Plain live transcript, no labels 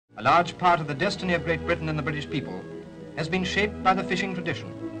A large part of the destiny of Great Britain and the British people has been shaped by the fishing tradition,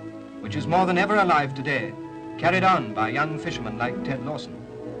 which is more than ever alive today, carried on by young fishermen like Ted Lawson.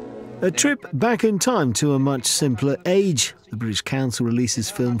 A trip back in time to a much simpler age. The British Council releases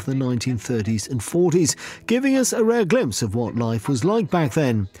film for the 1930s and 40s, giving us a rare glimpse of what life was like back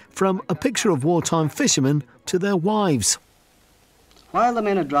then, from a picture of wartime fishermen to their wives. While the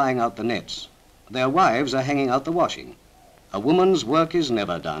men are drying out the nets, their wives are hanging out the washing. A woman's work is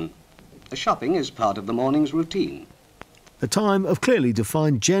never done. The shopping is part of the morning's routine. A time of clearly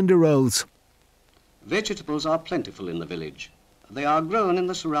defined gender roles. Vegetables are plentiful in the village. They are grown in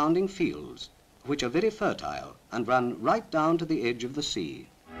the surrounding fields, which are very fertile and run right down to the edge of the sea.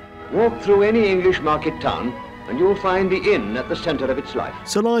 Walk through any English market town and you'll find the inn at the centre of its life.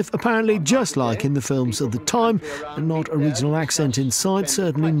 So life apparently just like in the films of the time, and not a regional accent in sight,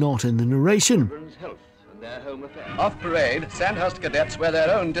 certainly not in the narration. Off parade, Sandhurst cadets wear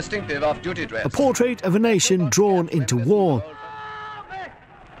their own distinctive off-duty dress. A portrait of a nation drawn into war.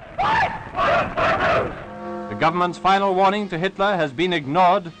 The government's final warning to Hitler has been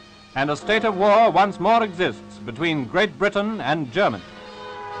ignored, and a state of war once more exists between Great Britain and Germany.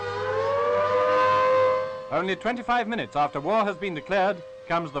 Only 25 minutes after war has been declared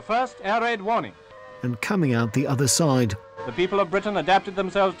comes the first air raid warning. And coming out the other side. The people of Britain adapted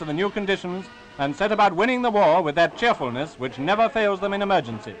themselves to the new conditions and set about winning the war with that cheerfulness which never fails them in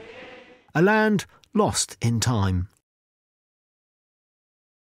emergency. A land lost in time.